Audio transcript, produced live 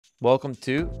Welcome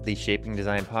to the Shaping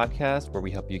Design podcast, where we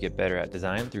help you get better at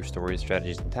design through stories,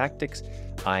 strategies, and tactics.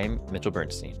 I'm Mitchell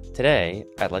Bernstein. Today,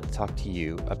 I'd like to talk to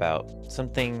you about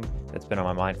something that's been on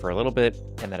my mind for a little bit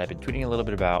and that I've been tweeting a little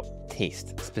bit about: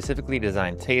 taste, specifically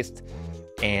design taste.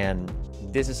 And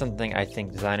this is something I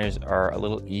think designers are a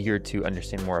little eager to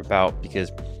understand more about,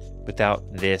 because without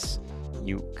this,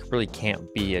 you really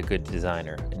can't be a good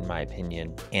designer, in my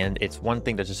opinion. And it's one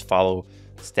thing to just follow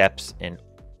steps and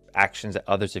actions that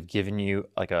others have given you,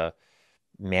 like a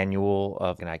manual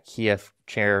of an IKEA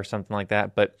chair or something like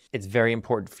that. But it's very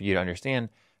important for you to understand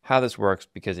how this works,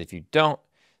 because if you don't,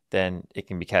 then it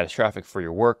can be catastrophic for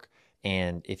your work.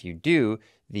 And if you do,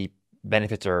 the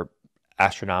benefits are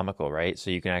astronomical, right?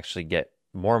 So you can actually get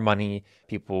more money.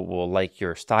 People will like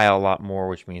your style a lot more,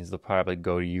 which means they'll probably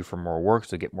go to you for more work,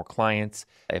 so get more clients.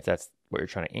 If that's what you're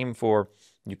trying to aim for,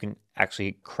 you can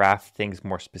actually craft things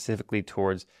more specifically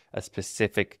towards a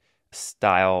specific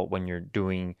style when you're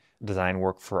doing design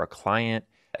work for a client.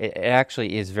 It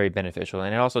actually is very beneficial,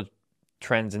 and it also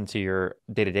trends into your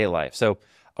day-to-day life. So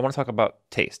I want to talk about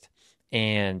taste,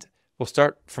 and we'll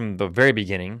start from the very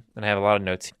beginning. And I have a lot of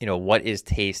notes. What is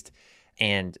taste?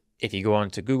 And if you go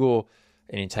onto Google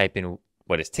and you type in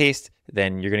what is taste,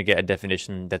 then you're going to get a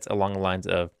definition that's along the lines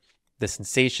of the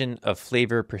sensation of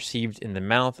flavor perceived in the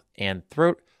mouth and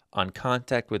throat on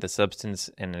contact with a substance.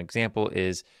 And an example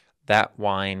is that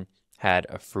wine had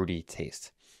a fruity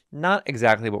taste. Not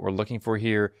exactly what we're looking for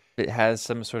here. It has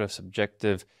some sort of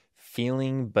subjective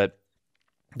feeling, but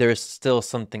there is still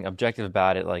something objective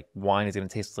about it. Like, wine is going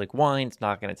to taste like wine. It's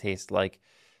not going to taste like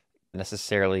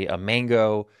necessarily a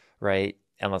mango, right?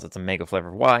 Unless it's a mango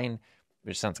flavored wine,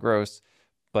 which sounds gross.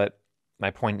 But my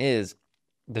point is,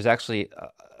 there's actually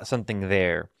something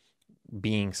there,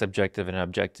 being subjective and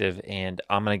objective, and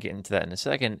I'm going to get into that in a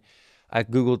second. I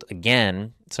Googled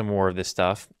again some more of this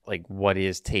stuff, like what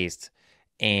is taste,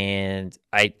 and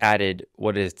I added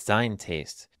what is design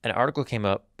taste. An article came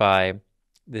up by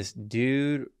this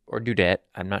dude or dudette,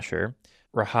 I'm not sure,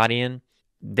 Rahadian.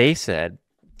 They said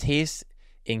taste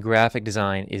in graphic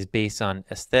design is based on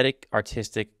aesthetic,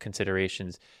 artistic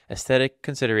considerations. Aesthetic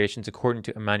considerations, according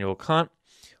to Immanuel Kant,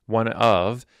 one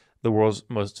of the world's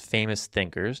most famous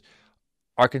thinkers,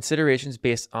 are considerations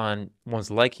based on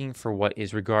one's liking for what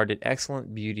is regarded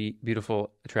excellent,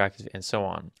 beautiful, attractive, and so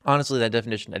on. Honestly, that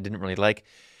definition I didn't really like,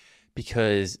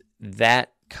 because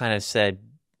that kind of said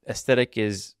aesthetic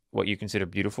is what you consider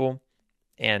beautiful,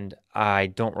 and I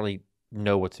don't really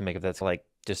know what to make of that. It's like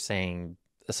just saying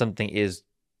something is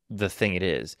the thing it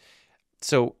is.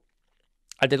 So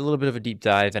I did a little bit of a deep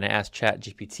dive, and I asked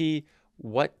ChatGPT,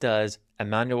 what does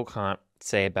Immanuel Kant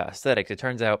say about aesthetics? It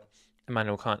turns out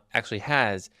Immanuel Kant actually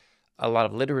has a lot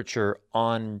of literature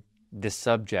on this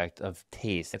subject of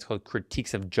taste. It's called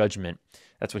Critiques of Judgment.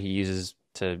 That's what he uses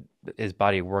to his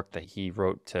body of work that he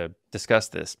wrote to discuss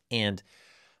this. And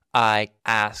I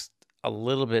asked a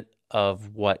little bit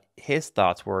of what his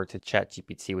thoughts were to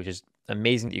ChatGPT, which is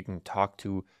amazing that you can talk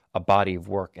to a body of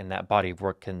work and that body of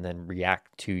work can then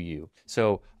react to you.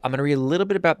 So I'm going to read a little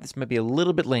bit about this. It might be a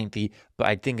little bit lengthy, but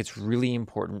I think it's really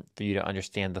important for you to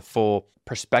understand the full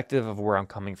perspective of where I'm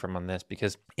coming from on this,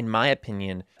 because in my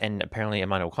opinion, and apparently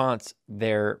Immanuel Kant's,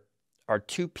 there are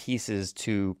two pieces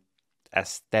to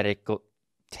aesthetic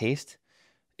taste,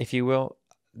 if you will.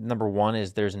 Number one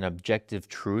is there's an objective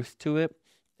truth to it.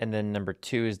 And then number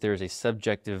two is there's a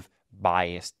subjective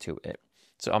bias to it.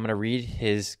 So I'm going to read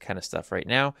his kind of stuff right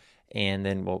now, and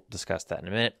then we'll discuss that in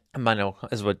a minute. Immanuel,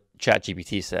 this is what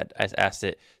ChatGPT said. I asked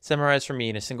it, summarize for me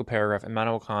in a single paragraph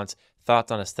Immanuel Kant's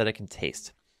thoughts on aesthetic and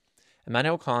taste.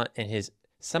 Immanuel Kant, in his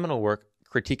seminal work,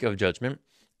 Critique of Judgment,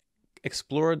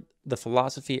 explored the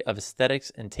philosophy of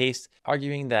aesthetics and taste,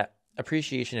 arguing that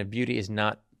appreciation of beauty is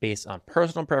not based on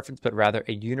personal preference, but rather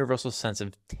a universal sense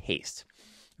of taste.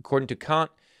 According to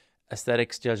Kant,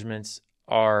 aesthetics judgments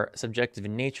are subjective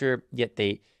in nature, yet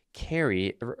they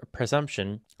carry a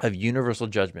presumption of universal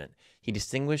judgment. He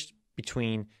distinguished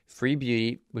between free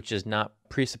beauty, which does not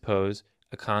presuppose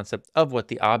a concept of what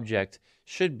the object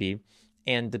should be,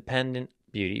 and dependent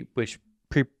beauty, which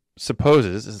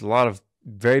presupposes, is a lot of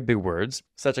very big words,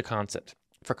 such a concept.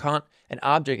 For Kant, an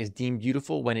object is deemed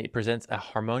beautiful when it presents a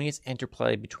harmonious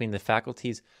interplay between the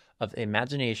faculties of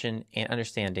imagination and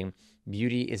understanding.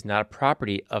 Beauty is not a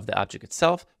property of the object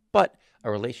itself, but a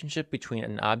relationship between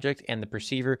an object and the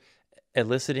perceiver,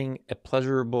 eliciting a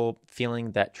pleasurable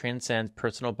feeling that transcends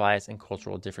personal bias and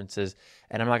cultural differences.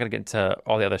 And I'm not going to get into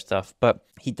all the other stuff, but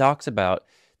he talks about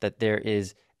that there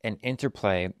is an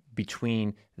interplay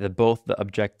between both the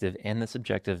objective and the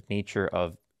subjective nature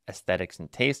of aesthetics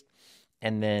and taste,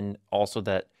 and then also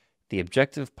that The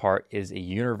objective part is a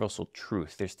universal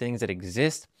truth. There's things that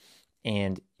exist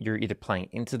and you're either playing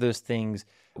into those things.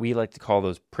 We like to call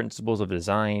those principles of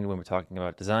design when we're talking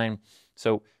about design.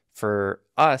 So for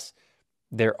us,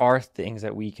 there are things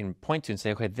that we can point to and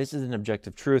say, okay, this is an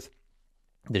objective truth.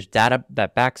 There's data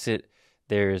that backs it.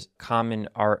 There's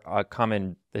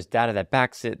there's data that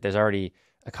backs it. There's already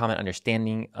a common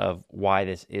understanding of why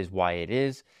this is why it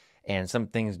is. And some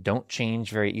things don't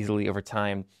change very easily over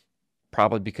time,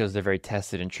 probably because they're very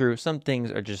tested and true. Some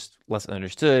things are just less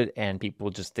understood and people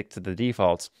just stick to the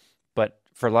defaults. But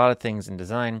for a lot of things in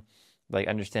design, like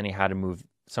understanding how to move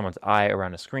someone's eye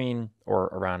around a screen or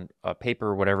around a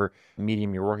paper, whatever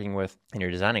medium you're working with and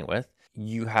you're designing with,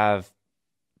 you have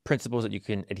principles that you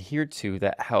can adhere to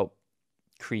that help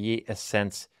create a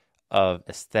sense of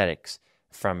aesthetics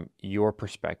from your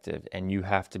perspective. And you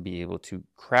have to be able to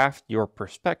craft your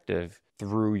perspective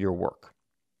through your work.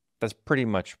 That's pretty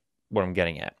much what I'm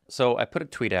getting at. So I put a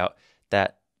tweet out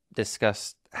that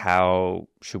discussed how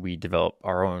should we develop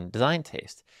our own design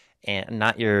taste, and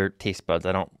not your taste buds.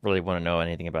 I don't really want to know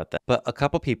anything about that. But a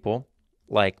couple people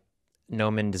like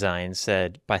Noman Designs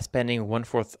said, by spending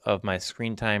 1/4 of my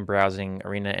screen time browsing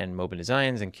Arena and MOBA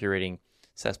designs and curating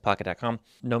sespocket.com,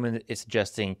 Noman is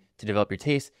suggesting to develop your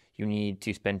taste, you need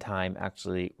to spend time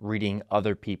actually reading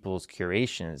other people's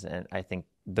curations. And I think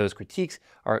those critiques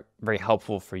are very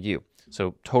helpful for you.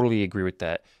 So totally agree with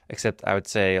that, except I would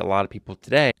say a lot of people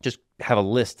today just have a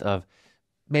list of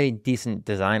maybe decent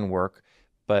design work,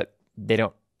 but they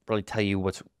don't really tell you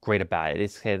what's great about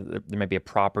it. There might be a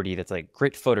property that's like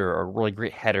great footer or really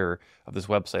great header of this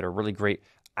website or really great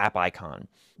app icon.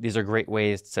 These are great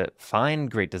ways to find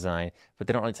great design, but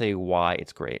they don't really tell you why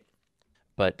it's great.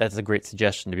 But that's a great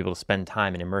suggestion to be able to spend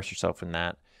time and immerse yourself in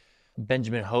that.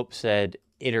 Benjamin Hope said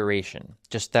iteration.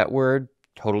 Just that word,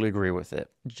 totally agree with it.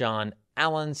 John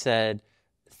Allen said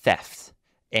theft.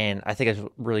 And I think it's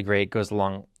really great. It goes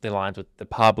along the lines with the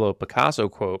Pablo Picasso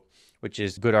quote, which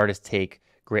is good artists take,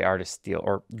 great artists steal,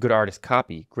 or good artists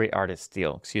copy, great artists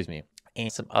steal, excuse me.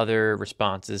 And some other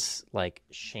responses like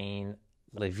Shane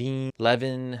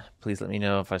Levin, please let me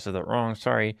know if I said that wrong,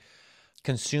 sorry.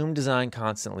 Consume design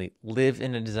constantly, live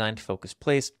in a design-focused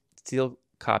place, steal,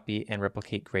 copy, and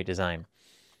replicate great design.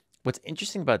 What's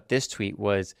interesting about this tweet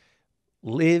was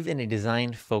live in a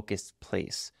design-focused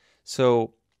place.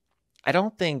 So I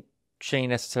don't think Shane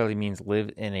necessarily means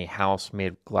live in a house made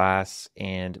of glass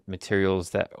and materials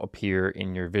that appear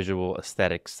in your visual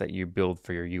aesthetics that you build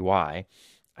for your UI.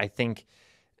 I think,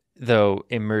 though,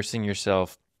 immersing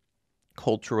yourself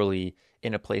culturally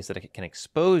in a place that can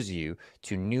expose you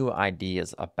to new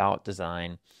ideas about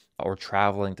design, or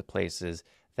traveling to places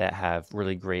that have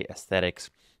really great aesthetics,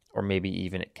 or maybe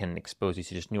even it can expose you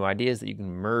to just new ideas that you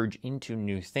can merge into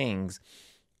new things,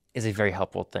 is a very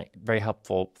helpful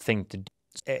thing to do.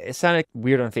 It sounded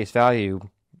weird on face value,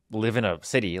 live in a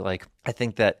city. Like, I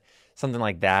think that something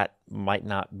like that might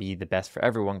not be the best for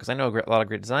everyone, because I know a lot of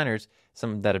great designers,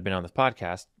 some that have been on this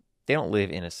podcast, they don't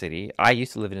live in a city. I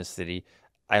used to live in a city.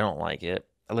 I don't like it.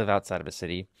 I live outside of a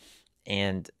city,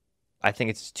 and I think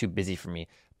it's too busy for me.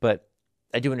 But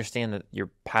I do understand that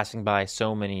you're passing by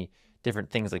so many different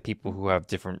things, like people who have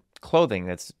different clothing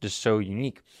that's just so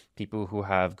unique, people who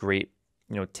have great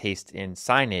taste in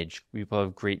signage, people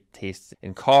have great taste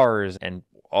in cars and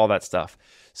all that stuff.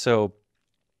 So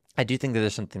I do think that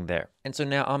there's something there. And so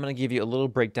now I'm going to give you a little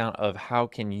breakdown of how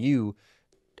can you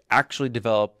actually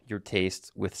develop your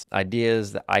taste with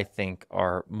ideas that I think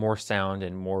are more sound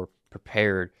and more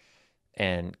prepared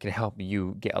and can help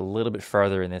you get a little bit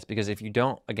further in this. Because if you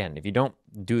don't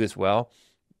do this well,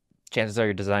 chances are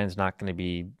your design is not going to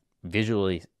be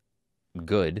visually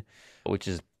good, which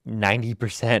is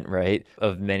 90%, right,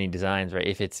 of many designs, right?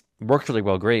 If it's works really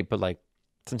well, great, but like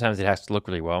sometimes it has to look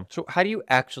really well. So how do you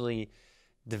actually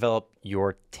develop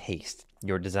your taste,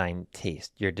 your design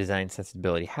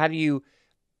sensibility? How do you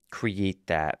create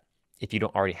that if you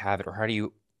don't already have it, or how do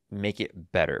you make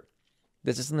it better?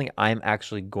 This is something I'm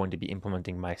actually going to be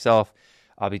implementing myself.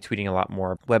 I'll be tweeting a lot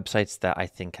more websites that I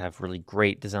think have really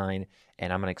great design,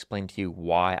 and I'm going to explain to you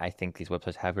why I think these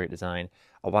websites have great design.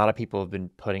 A lot of people have been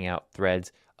putting out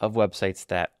threads of websites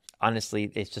that,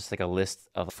 honestly, it's just like a list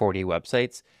of 40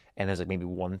 websites, and there's like maybe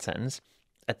one sentence.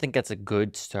 I think that's a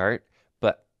good start,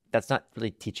 but that's not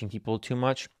really teaching people too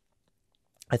much.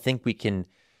 I think we can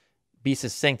be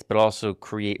succinct, but also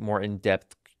create more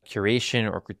in-depth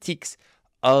curation or critiques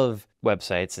of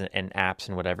websites and apps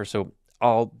and whatever. So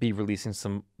I'll be releasing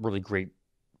some really great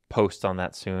posts on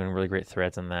that soon, really great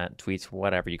threads on that, tweets,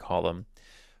 whatever you call them.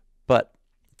 But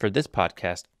for this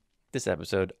podcast, this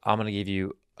episode, I'm going to give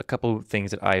you a couple of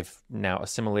things that I've now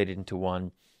assimilated into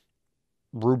one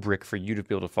rubric for you to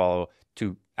be able to follow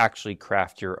to actually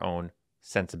craft your own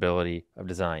sensibility of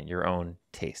design, your own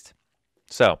taste.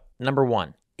 So, number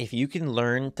one, if you can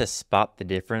learn to spot the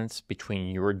difference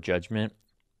between your judgment,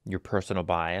 your personal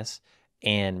bias,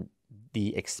 and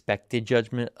the expected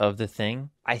judgment of the thing,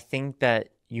 I think that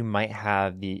you might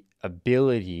have the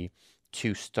ability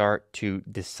to start to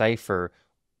decipher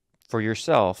for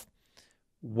yourself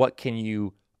what can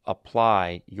you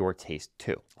apply your taste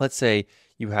to. Let's say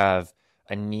you have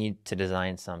a need to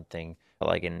design something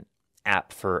like an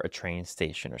app for a train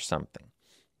station or something.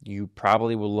 You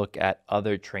probably will look at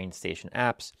other train station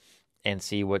apps and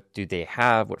see what do they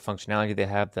have, what functionality they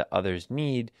have that others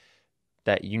need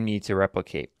that you need to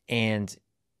replicate. And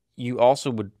you also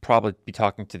would probably be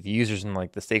talking to the users and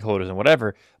like the stakeholders and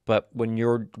whatever, but when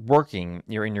you're working,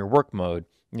 you're in your work mode,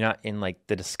 you're not in like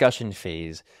the discussion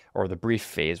phase or the brief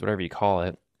phase, whatever you call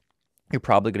it. You're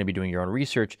probably going to be doing your own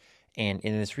research. And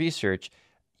in this research,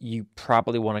 you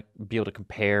probably want to be able to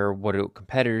compare what do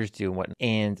competitors do and what.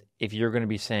 And if you're going to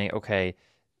be saying, okay,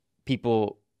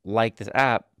 people like this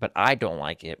app, but I don't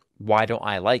like it. Why don't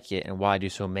I like it? And why do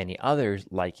so many others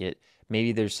like it?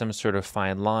 Maybe there's some sort of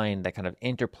fine line, that kind of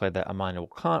interplay that Immanuel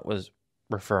Kant was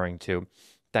referring to,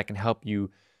 that can help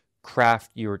you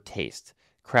craft your taste,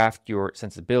 craft your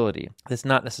sensibility. It's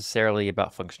not necessarily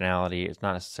about functionality. It's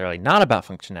not necessarily not about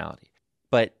functionality.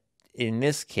 But in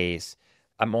this case,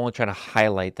 I'm only trying to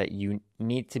highlight that you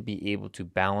need to be able to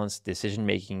balance decision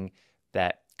making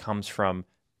that comes from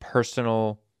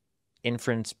personal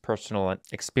inference, personal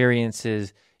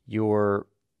experiences, your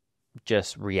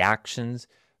just reactions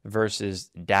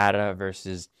versus data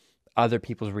versus other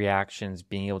people's reactions,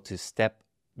 being able to step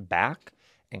back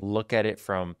and look at it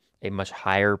from a much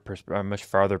higher, a much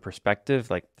farther perspective,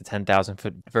 like the 10,000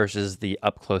 foot versus the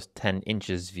up close 10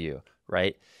 inches view,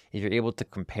 right? If you're able to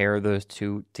compare those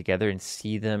two together and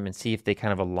see them and see if they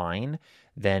kind of align,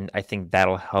 then I think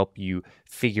that'll help you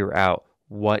figure out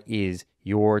what is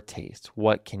your taste,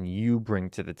 what can you bring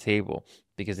to the table,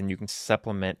 because then you can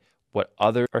supplement what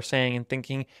others are saying and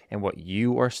thinking and what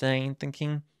you are saying and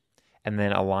thinking, and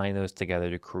then align those together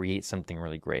to create something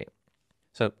really great.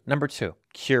 So number two,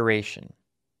 curation.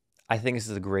 I think this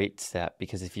is a great step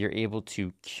because if you're able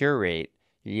to curate,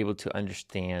 you're able to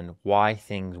understand why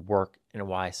things work and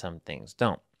why some things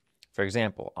don't. For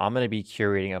example, I'm going to be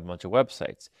curating a bunch of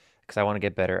websites because I want to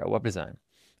get better at web design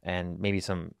and maybe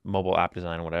some mobile app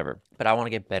design or whatever. But I want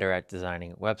to get better at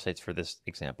designing websites for this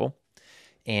example.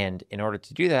 And in order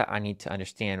to do that, I need to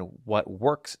understand what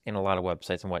works in a lot of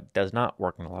websites and what does not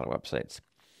work in a lot of websites.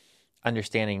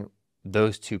 Understanding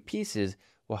those two pieces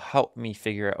will help me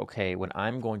figure out, okay, when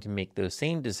I'm going to make those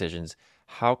same decisions,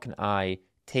 how can I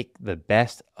take the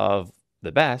best of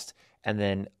the best and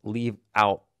then leave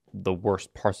out the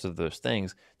worst parts of those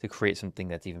things to create something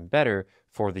that's even better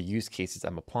for the use cases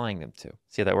I'm applying them to.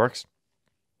 See how that works?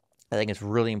 I think it's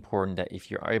really important that if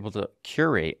you're able to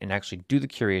curate and actually do the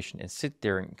curation and sit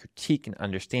there and critique and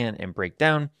understand and break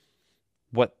down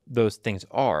what those things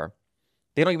are,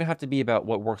 they don't even have to be about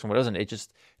what works and what doesn't. It's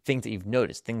just things that you've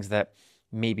noticed, things that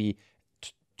maybe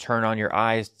turn on your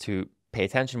eyes to pay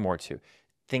attention more to,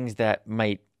 things that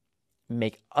might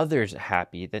make others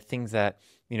happy, that things that,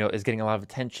 is getting a lot of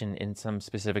attention in some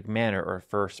specific manner or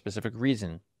for a specific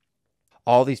reason.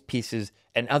 All these pieces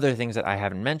and other things that I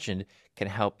haven't mentioned can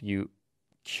help you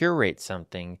curate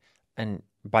something. And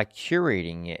by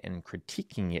curating it and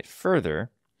critiquing it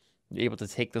further, you're able to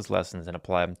take those lessons and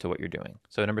apply them to what you're doing.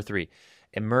 So number three,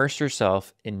 immerse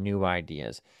yourself in new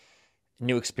ideas,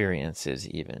 new experiences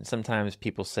even. Sometimes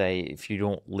people say, if you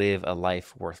don't live a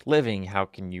life worth living, how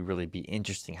can you really be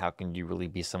interesting? How can you really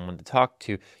be someone to talk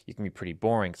to? You can be pretty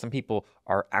boring. Some people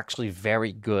are actually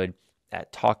very good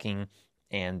at talking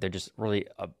and they're just really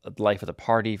a life of the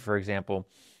party, for example.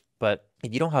 But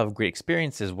if you don't have great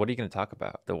experiences, what are you going to talk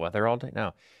about? The weather all day?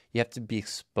 No. You have to be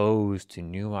exposed to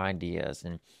new ideas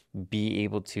and be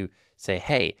able to say,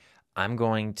 hey, I'm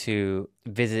going to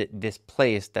visit this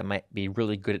place that might be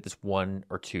really good at this one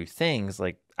or two things.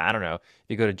 Like, I don't know, if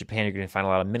you go to Japan, you're going to find a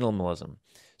lot of minimalism.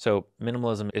 So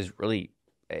minimalism is really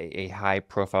a high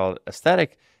profile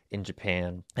aesthetic in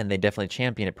Japan, and they definitely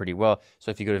champion it pretty well.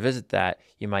 So if you go to visit that,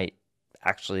 you might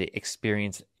actually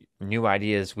experience new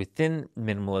ideas within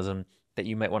minimalism that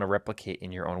you might want to replicate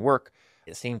in your own work.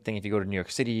 The same thing if you go to New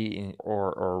York City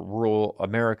or rural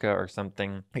America or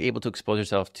something, you're able to expose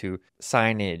yourself to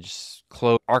signage,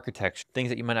 clothes, architecture, things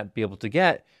that you might not be able to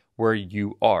get where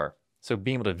you are. So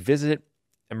being able to visit,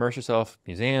 immerse yourself,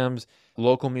 museums,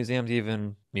 local museums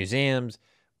even,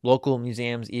 local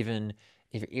museums even,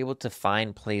 if you're able to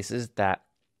find places that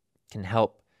can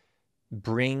help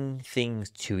bring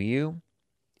things to you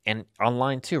And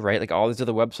online too, right? Like all these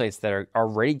other websites that are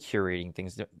already curating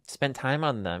things. Spend time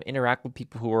on them, interact with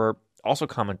people who are also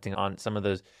commenting on some of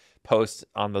those posts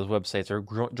on those websites,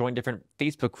 or join different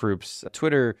Facebook groups,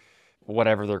 Twitter,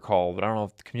 whatever they're called. But I don't know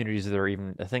if the communities are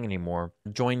even a thing anymore.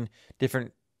 Join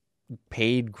different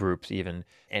paid groups even,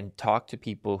 and talk to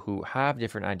people who have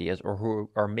different ideas or who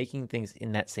are making things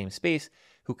in that same space,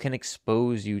 who can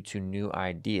expose you to new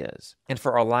ideas. And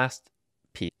for our last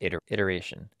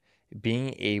iteration,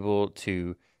 being able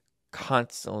to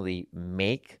constantly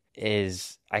make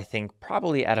is, I think,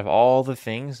 probably out of all the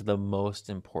things, the most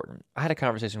important. I had a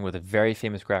conversation with a very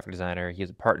famous graphic designer. He was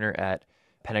a partner at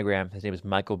Pentagram. His name is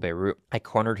Michael Beirut. I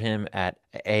cornered him at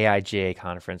AIGA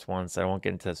conference once. I won't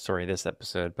get into the story this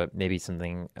episode, but maybe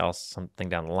something else, something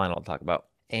down the line I'll talk about.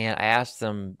 And I asked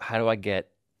him, how do I get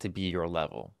to be your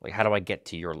level? Like, how do I get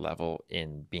to your level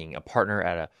in being a partner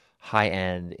at a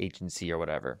high-end agency or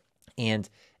whatever? And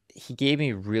he gave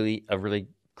me a really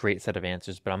great set of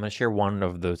answers, but I'm going to share one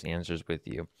of those answers with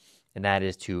you. And that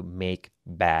is to make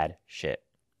bad shit.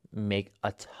 Make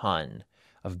a ton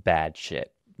of bad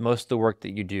shit. Most of the work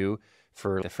that you do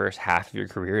for the first half of your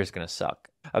career is going to suck.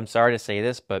 I'm sorry to say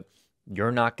this, but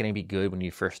you're not going to be good when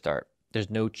you first start. There's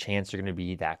no chance you're going to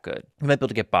be that good. You might be able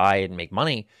to get by and make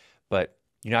money, but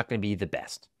you're not going to be the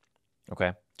best.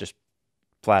 Okay? Just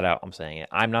flat out, I'm saying it.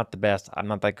 I'm not the best. I'm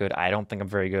not that good. I don't think I'm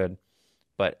very good,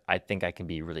 but I think I can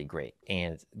be really great.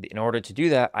 And in order to do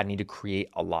that, I need to create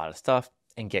a lot of stuff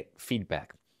and get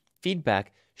feedback.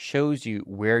 Feedback shows you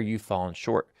where you've fallen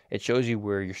short. It shows you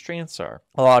where your strengths are.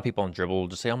 A lot of people on Dribbble will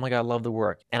just say, oh my God, I love the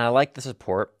work. And I like the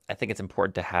support. I think it's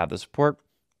important to have the support,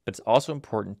 but it's also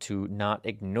important to not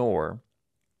ignore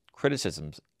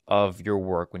criticisms of your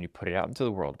work when you put it out into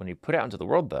the world. When you put it out into the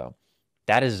world, though,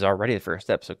 that is already the first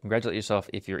step. So congratulate yourself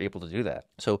if you're able to do that.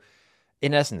 So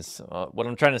in essence, what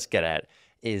I'm trying to get at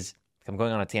is, I'm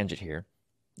going on a tangent here,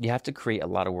 you have to create a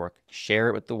lot of work, share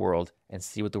it with the world, and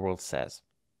see what the world says.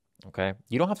 Okay?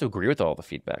 You don't have to agree with all the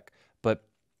feedback, but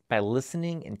by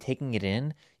listening and taking it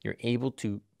in, you're able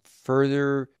to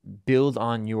further build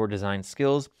on your design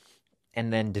skills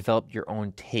and then develop your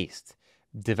own taste,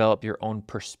 develop your own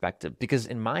perspective. Because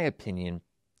in my opinion,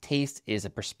 taste is a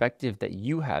perspective that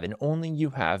you have and only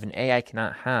you have, and AI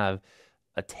cannot have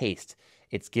a taste.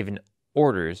 It's given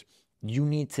orders. You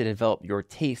need to develop your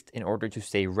taste in order to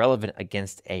stay relevant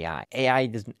against AI.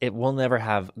 It will never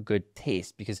have good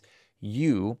taste because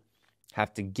you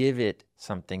have to give it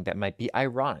something that might be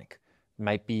ironic,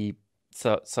 might be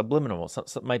subliminal,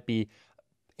 might be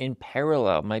in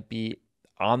parallel, might be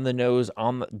on the nose,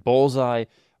 on the bullseye,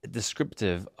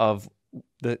 descriptive of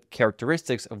the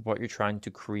characteristics of what you're trying to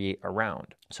create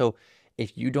around. So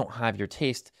if you don't have your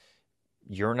taste,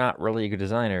 you're not really a good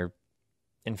designer.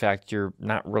 In fact, you're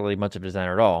not really much of a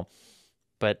designer at all.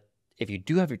 But if you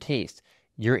do have your taste,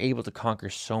 you're able to conquer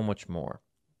so much more,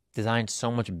 design so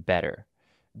much better,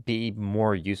 be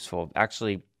more useful,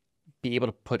 actually be able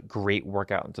to put great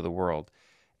work out into the world.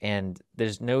 And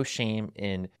there's no shame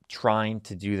in trying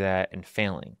to do that and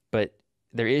failing. But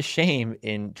there is shame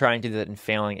in trying to do that and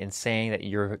failing and saying that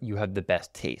you have the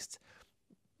best taste.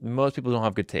 Most people don't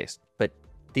have good taste, but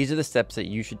these are the steps that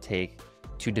you should take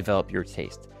to develop your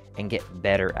taste and get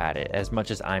better at it, as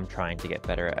much as I'm trying to get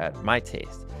better at my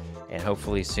taste. And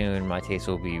hopefully soon my taste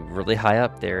will be really high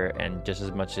up there, and just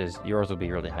as much as yours will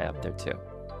be really high up there too.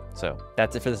 So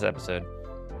that's it for this episode.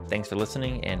 Thanks for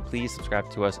listening, and please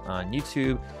subscribe to us on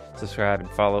YouTube, subscribe and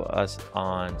follow us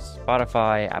on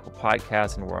Spotify, Apple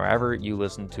Podcasts, and wherever you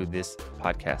listen to this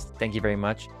podcast. Thank you very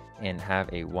much, and have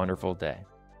a wonderful day.